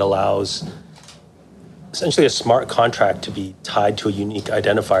innovation that allows essentially a smart contract to be tied to a unique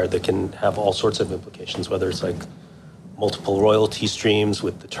identifier that can have all sorts of implications, whether it's like multiple royalty streams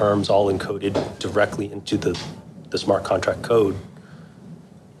with the terms all encoded directly into the smart contract code.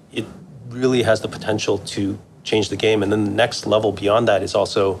 It really has the potential to change the game. And then the next level beyond that is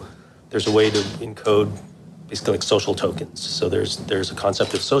also, there's a way to encode basically like social tokens. So there's a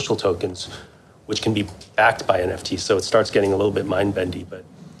concept of social tokens which can be backed by NFTs. So it starts getting a little bit mind-bendy, but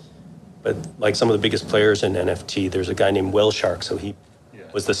like some of the biggest players in NFT, there's a guy named Whale Shark. So he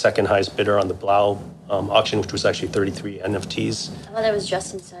was the second highest bidder on the Blau auction, which was actually 33 NFTs. I thought that was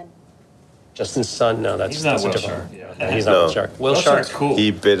Justin's son. Justin's son? No, that's not Whale different. Shark. Yeah, he's not Whale Shark. Whale Shark's cool.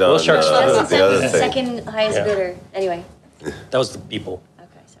 He bid on Shark's the other thing. Second highest bidder. Anyway. That was the Beeple.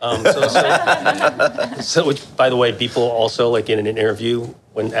 Okay. So by the way, Beeple also, like in an interview,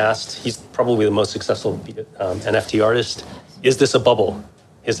 when asked, he's probably the most successful NFT artist. Is this a bubble?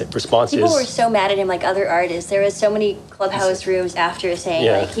 His response People were so mad at him, like other artists. There was so many clubhouse rooms after saying,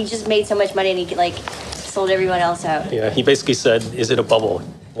 like, he just made so much money and he, like, sold everyone else out. Yeah, he basically said, is it a bubble?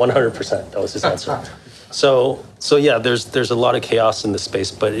 100%. That was his answer. So yeah, there's a lot of chaos in the space,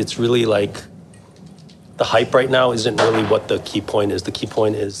 but it's really like the hype right now isn't really what the key point is. The key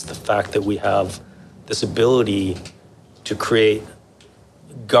point is the fact that we have this ability to create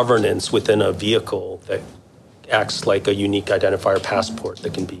governance within a vehicle that acts like a unique identifier passport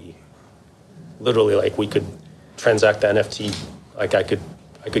that can be literally like we could transact the NFT, like I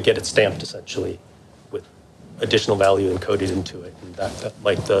could get it stamped essentially with additional value encoded into it. And that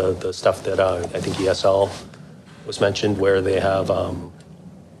like the stuff that I think ESL was mentioned, where they have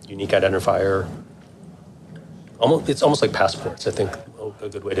unique identifier. It's almost like passports. I think a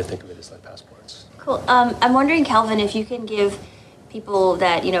good way to think of it is like passports. Cool. I'm wondering, Calvin, if you can give people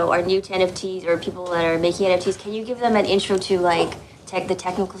that are new to NFTs or people that are making NFTs, can you give them an intro to like the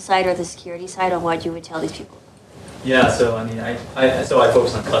technical side or the security side on what you would tell these people? Yeah, so I mean, I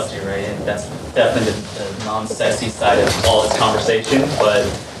focus on custody, right, and that's definitely the non-sexy side of all this conversation. But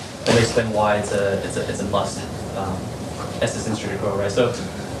let me explain why it's a must as this industry to grow, right? So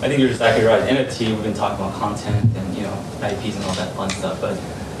I think you're exactly right. NFT, we've been talking about content and IPs and all that fun stuff, but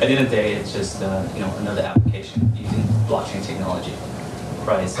at the end of the day, it's just another application using blockchain technology,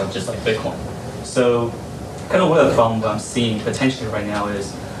 right? So just like Bitcoin. So kind of what I'm seeing potentially right now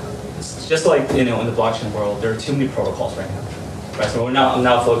is it's just like in the blockchain world, there are too many protocols right now, right? So I'm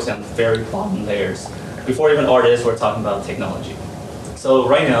now focusing on the very bottom layers. before even artists, we're talking about technology. So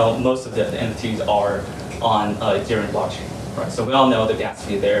right now, most of the NFTs are on Ethereum blockchain, right? So we all know the gas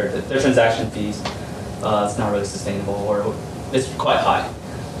fee there, the transaction fees, it's not really sustainable, or it's quite high.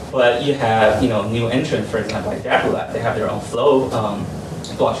 But you have, new entrants, for example, like Dapper Lab, they have their own Flow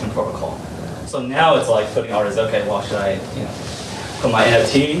blockchain protocol. So now it's like putting artists, okay, well, should I, put my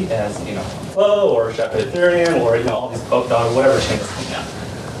NFT as, Flow, or should I put Ethereum, or, all these Polkadot, or whatever chain is coming out,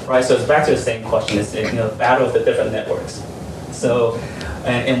 right? So it's back to the same question, it's, the battle of the different networks. So,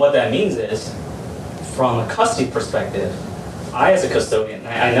 and what that means is, from a custody perspective, I, as a custodian,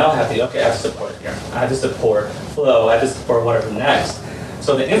 I now have to, okay, I have to support Ethereum, I have to support Flow, I have to support whatever next.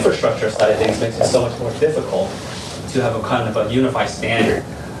 So the infrastructure side of things makes it so much more difficult to have a kind of a unified standard.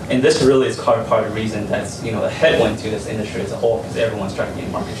 And this really is part of the reason that's, a headwind to this industry as a whole, because everyone's trying to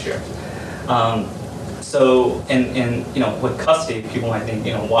gain market share. So, with custody, people might think,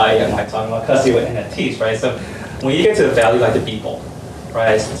 why am I talking about custody with NFTs, right? So when you get to the value like the people,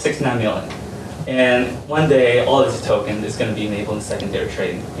 right, it's 69 million. And one day, all of these tokens is going to be enabled in secondary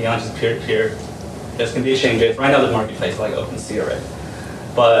trading. Beyond just peer-to-peer, there's going to be exchanges. Right now, the marketplace like OpenSea already.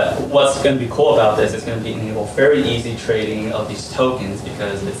 But what's going to be cool about this is going to be enable very easy trading of these tokens,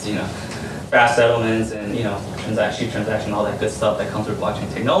 because it's, fast settlements and, transaction, all that good stuff that comes with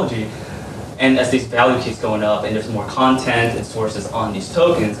blockchain technology. And as these value keeps going up and there's more content and sources on these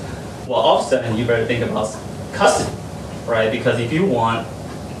tokens, well, all of a sudden you better think about custody, right? Because if you want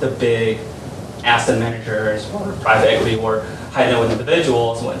the big asset managers or private equity or high net worth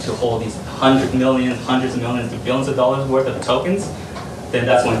individuals want to hold these hundreds of millions to billions of dollars worth of tokens, then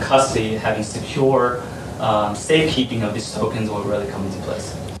that's when custody, having secure safekeeping of these tokens will really come into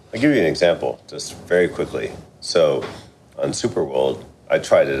place. I'll give you an example, just very quickly. So on Superworld, I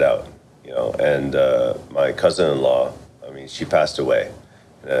tried it out, and my cousin-in-law, she passed away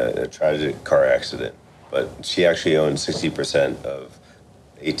in a tragic car accident, but she actually owned 60% of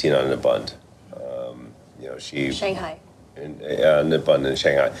 18 on the Bund. Shanghai. On the Bund in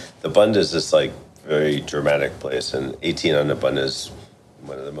Shanghai. The Bund is this very dramatic place, and 18 on the Bund is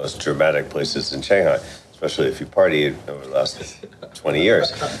one of the most dramatic places in Shanghai, especially if you party over the last 20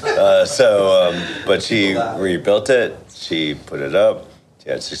 years. But she rebuilt it, she put it up, she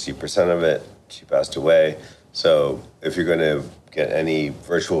had 60% of it, she passed away. So if you're going to get any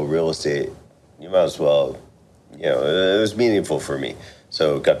virtual real estate, you might as well, it was meaningful for me.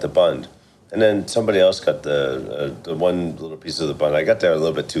 So got the Bund. And then somebody else got the one little piece of the Bund. I got there a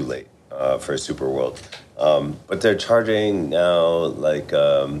little bit too late for Superworld. But they're charging now I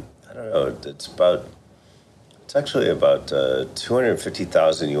don't know, it's actually about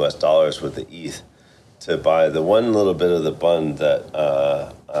 $250,000 US with the ETH to buy the one little bit of the Bund that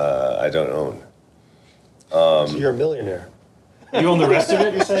I don't own. So you're a millionaire. You own the rest of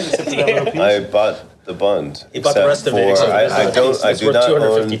it, you're saying? Except for that little piece? I bought the Bund. He bought the rest of it. I do not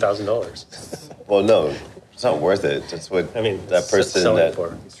own $250,000. Well, no, it's not worth it. That's what that person selling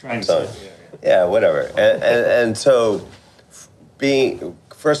for. He's trying to yeah, whatever. And so,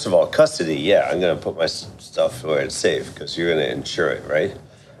 first of all, custody. Yeah, I'm going to put my stuff where it's safe because you're going to insure it, right?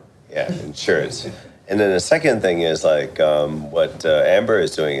 Yeah, insurance. And then the second thing is what Amber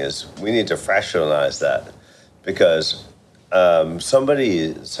is doing is we need to fractionalize that, because some of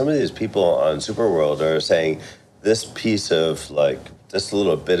these people on Superworld are saying this piece of this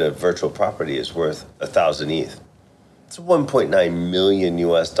little bit of virtual property is worth 1,000 ETH. It's 1.9 million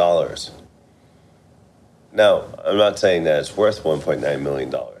US. Now, I'm not saying that it's worth $1.9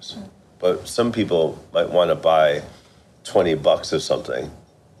 million, but some people might want to buy $20 of something.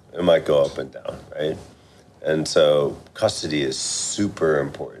 It might go up and down, right? And so custody is super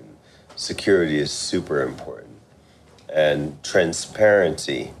important. Security is super important. And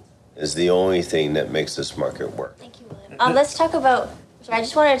transparency is the only thing that makes this market work. Thank you, William. Let's talk about, I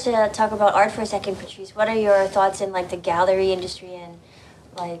just wanted to talk about art for a second, Patrice. What are your thoughts in the gallery industry and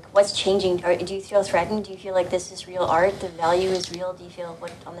what's changing? Or do you feel threatened? Do you feel like this is real art? The value is real? Do you feel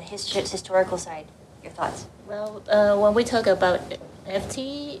on the historical side? Your thoughts? Well, when we talk about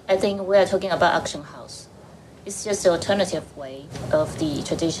NFT, I think we are talking about auction house. It's just an alternative way of the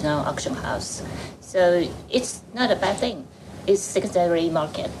traditional auction house. So it's not a bad thing. It's secondary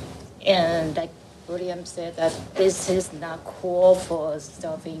market. And like William said, that this is not cool for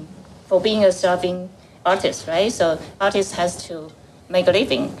being a starving artist, right? So artist has to make a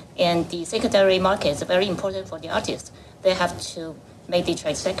living. And the secondary market is very important for the artist. They have to make the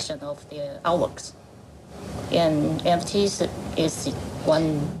transaction of their artworks. And NFTs is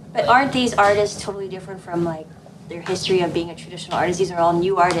one. But aren't these artists totally different from their history of being a traditional artist? These are all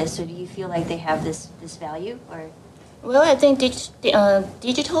new artists. So do you feel like they have this value, or? Well, I think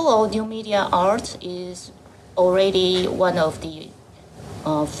digital or new media art is already one of the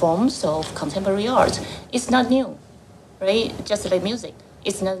forms of contemporary art. It's not new, right? Just like music,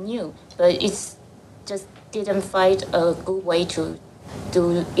 it's not new, but it's just didn't find a good way to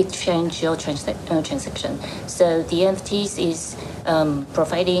do exchange or transaction. So the NFTs is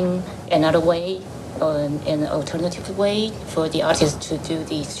providing another way, an alternative way for the artist to do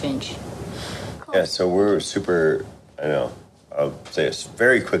the exchange. Yeah, so we're super, I know, I'll say this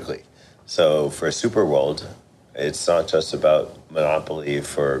very quickly. So for Super World, it's not just about monopoly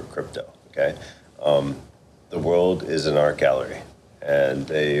for crypto, okay? The world is an art gallery, and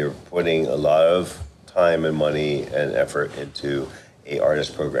they are putting a lot of time and money and effort into a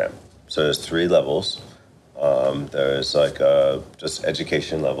artist program. So there's 3 levels. There's like a just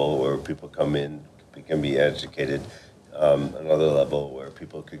education level where people come in, can be educated. Another level where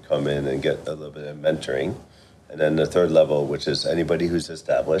people could come in and get a little bit of mentoring. And then the 3rd level, which is anybody who's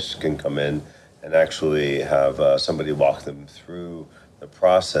established can come in and actually have somebody walk them through the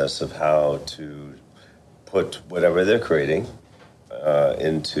process of how to put whatever they're creating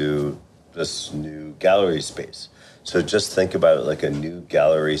into this new gallery space. So just think about it like a new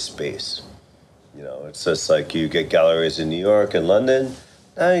gallery space. You know, it's just like you get galleries in New York and London.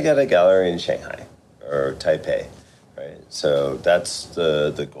 Now you got a gallery in Shanghai or Taipei, right? So that's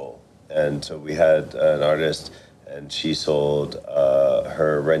the goal. And so we had an artist, and she sold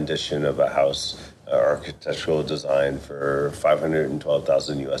her rendition of a house, architectural design, for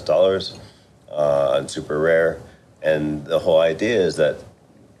 $512,000 on Super Rare. And the whole idea is that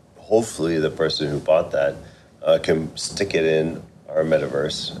hopefully the person who bought that can stick it in our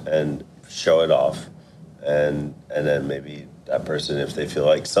metaverse and show it off, and then maybe that person, if they feel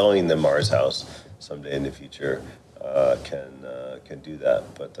like selling the Mars house someday in the future, can do that.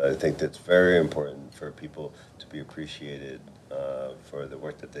 But I think that's very important for people to be appreciated for the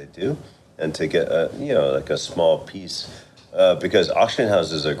work that they do, and to get like a small piece, because auction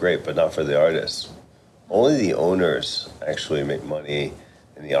houses are great, but not for the artists. Only the owners actually make money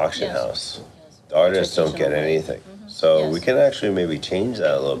in the auction house. The artists don't get anything. So we can actually maybe change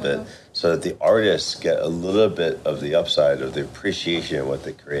that a little bit, so that the artists get a little bit of the upside of the appreciation of what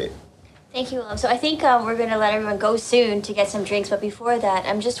they create. Thank you. So I think we're going to let everyone go soon to get some drinks. But before that,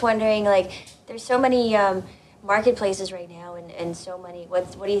 I'm just wondering, like, there's so many marketplaces right now, and so many.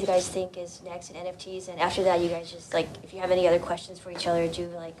 What do you guys think is next in NFTs? And after that, you guys just, like, if you have any other questions for each other, do,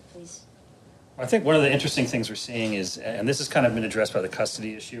 like, please. I think one of the interesting things we're seeing is, and this has kind of been addressed by the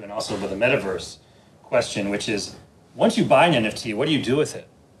custody issue and also by the metaverse question, which is, once you buy an NFT, what do you do with it?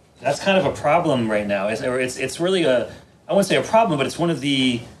 That's kind of a problem right now. It's really I wouldn't say a problem, but it's one of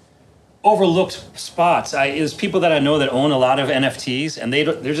the overlooked spots. There's people that I know that own a lot of NFTs, and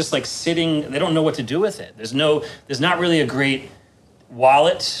they're just like sitting. They don't know what to do with it. There's not really a great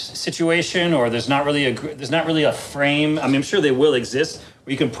wallet situation, or there's not really a frame. I mean, I'm sure they will exist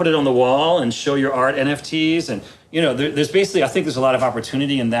where you can put it on the wall and show your art NFTs, and there's basically, I think there's a lot of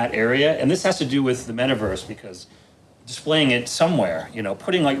opportunity in that area, and this has to do with the metaverse, because displaying it somewhere,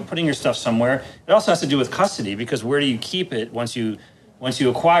 putting your stuff somewhere. It also has to do with custody, because where do you keep it once you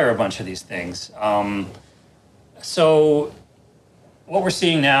acquire a bunch of these things? So what we're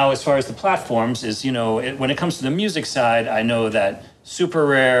seeing now as far as the platforms is, when it comes to the music side, I know that Super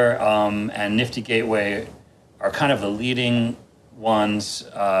Rare and Nifty Gateway are kind of the leading ones,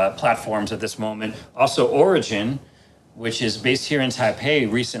 platforms at this moment. Also Origin, which is based here in Taipei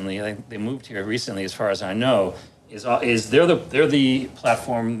recently. They moved here recently, as far as I know. They're the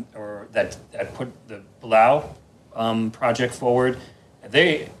platform that put the Blau project forward.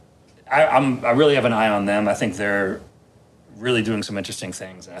 I really have an eye on them. I think they're really doing some interesting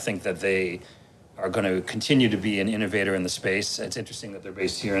things, and I think that they are going to continue to be an innovator in the space. It's interesting that they're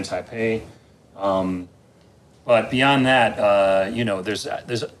based here in Taipei. But beyond that,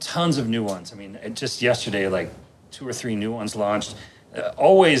 there's tons of new ones. I mean, just yesterday, like 2 or 3 new ones launched.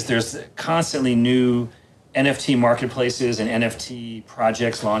 Always there's constantly new NFT marketplaces and NFT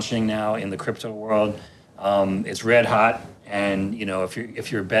projects launching now in the crypto world. It's red hot, and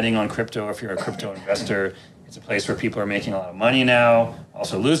if you're betting on crypto, if you're a crypto investor, it's a place where people are making a lot of money now,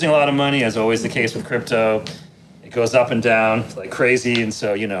 also losing a lot of money, as always the case with crypto. It goes up and down like crazy, and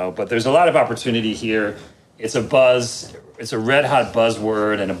so but there's a lot of opportunity here. It's a buzz. It's a red hot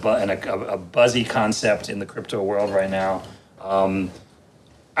buzzword and a buzzy concept in the crypto world right now. I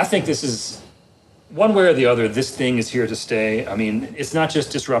think this is, one way or the other, this thing is here to stay. I mean, it's not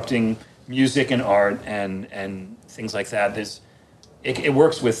just disrupting music and art and things like that. It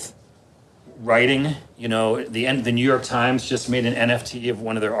works with writing. The New York Times just made an NFT of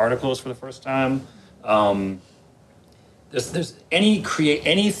one of their articles for the first time. there's any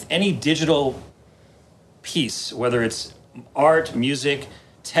digital piece, whether it's art, music,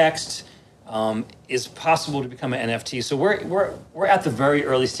 text, is possible to become an NFT. So we're at the very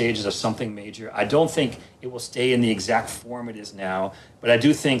early stages of something major. I don't think it will stay in the exact form it is now, but I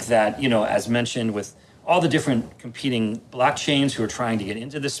do think that, as mentioned, with all the different competing blockchains who are trying to get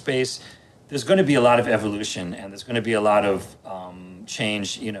into this space, there's going to be a lot of evolution, and there's going to be a lot of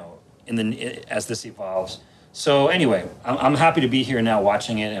change, as this evolves. So anyway, I'm happy to be here now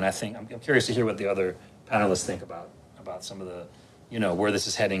watching it, and I think I'm curious to hear what the other panelists think about some of the, where this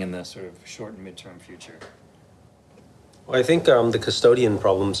is heading in the sort of short and midterm future. Well, I think the custodian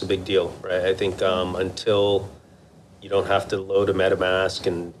problem is a big deal, right? I think until you don't have to load a MetaMask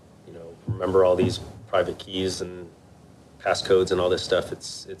and remember all these private keys and passcodes and all this stuff,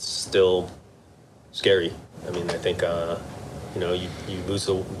 it's still scary. I mean, I think you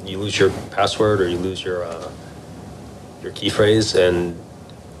lose your password or you lose your key phrase and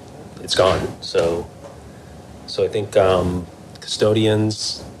it's gone. So I think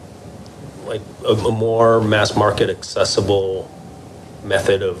custodians, like a more mass market accessible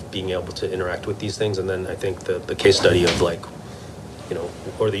method of being able to interact with these things. And then I think the case study of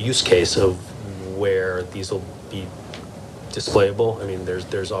or the use case of where these will be displayable. I mean,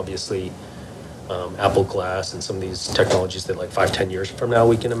 there's obviously Apple Glass and some of these technologies that 5-10 years from now,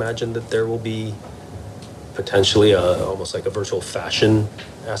 we can imagine that there will be potentially almost like a virtual fashion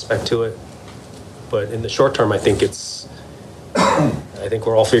aspect to it. But in the short term, I think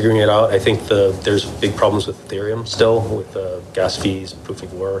we're all figuring it out. I think there's big problems with Ethereum still, with gas fees, proof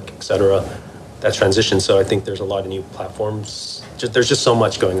of work, et cetera. That transition. So I think there's a lot of new platforms. There's just so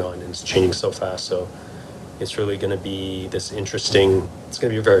much going on, and it's changing so fast. So it's really going to be this interesting. It's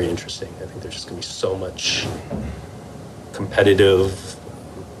going to be very interesting. I think there's just going to be so much competitive,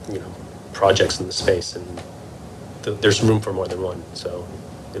 projects in the space, and there's room for more than one. So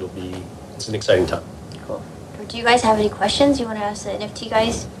it's an exciting time. Cool. Do you guys have any questions you want to ask the NFT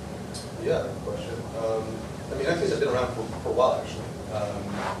guys? Yeah, I have a question. NFTs have been around for a while, actually.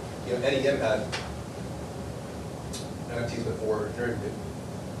 NEM had NFTs before Ethereum did.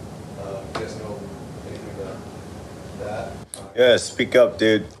 You guys know anything about that? Yeah, speak up,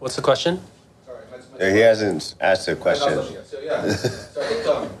 dude. What's the question? Sorry, He hasn't asked a question. So I think,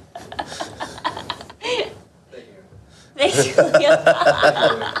 Thanks.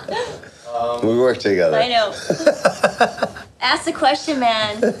 We work together. I know. Ask the question,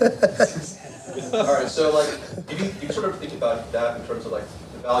 man. All right, so if you sort of think about that in terms of the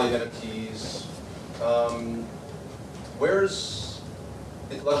value of NFTs, where's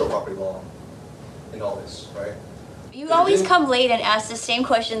intellectual property law in all this, right? You always come late and ask the same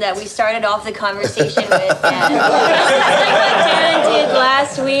question that we started off the conversation with, Dan. Like Dan did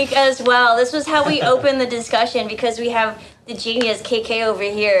last week as well. This was how we opened the discussion, because we have the genius KK over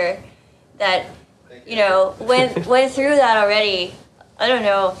here that, went through that already. I don't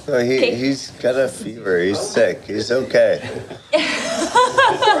know. No, he's got a fever. He's sick. He's okay.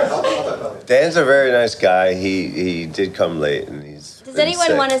 Dan's a very nice guy. He did come late, and he's. Does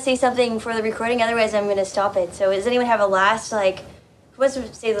anyone want to say something for the recording? Otherwise, I'm going to stop it. So, does anyone have a last who wants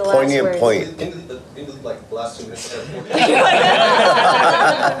to say the last poignant words? point? In the last 2 minutes.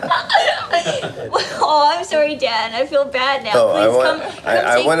 Oh, I'm sorry, Dan. I feel bad now. No, Please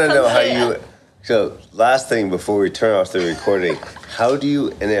I want to know how you. So, last thing before we turn off the recording, how do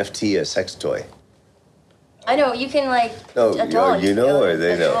you NFT a sex toy? I know, you can No, a doll. you know or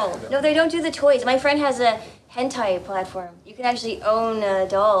they know? Doll. No, they don't do the toys. My friend has a hentai platform. You can actually own a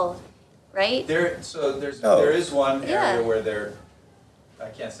doll, right? There is one area where I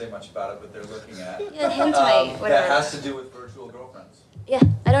can't say much about it, but they're looking at. Yeah, hentai, whatever. That has to do with virtual girlfriends. Yeah,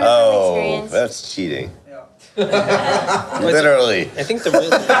 I don't know from experience. That's cheating. Yeah. Literally. I think the real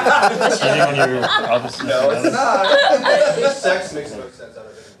Cheating on your opposite. No, it's not. Sex makes no sense out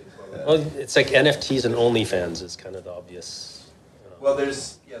of anything. well, it's like NFTs and OnlyFans is kind of the obvious. Well,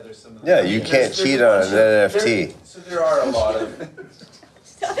 there's some. Yeah, you can't cheat on an NFT. So there are a lot of.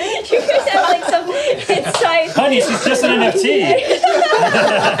 You guys have some inside. Honey, she's just an NFT.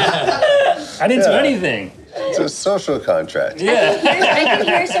 I didn't do anything. It's a social contract. Yeah. I can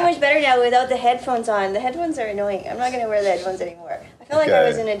hear so much better now without the headphones on. The headphones are annoying. I'm not going to wear the headphones anymore. I feel like I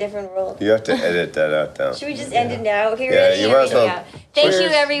was in a different world. You have to edit that out now. Should we just end it now? Here Yeah, it is. you might as well Yeah. Thank you,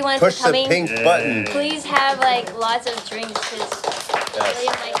 everyone, for push the coming. pink button. Please have lots of drinks, because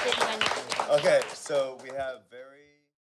William likes it when. Okay, so we have very.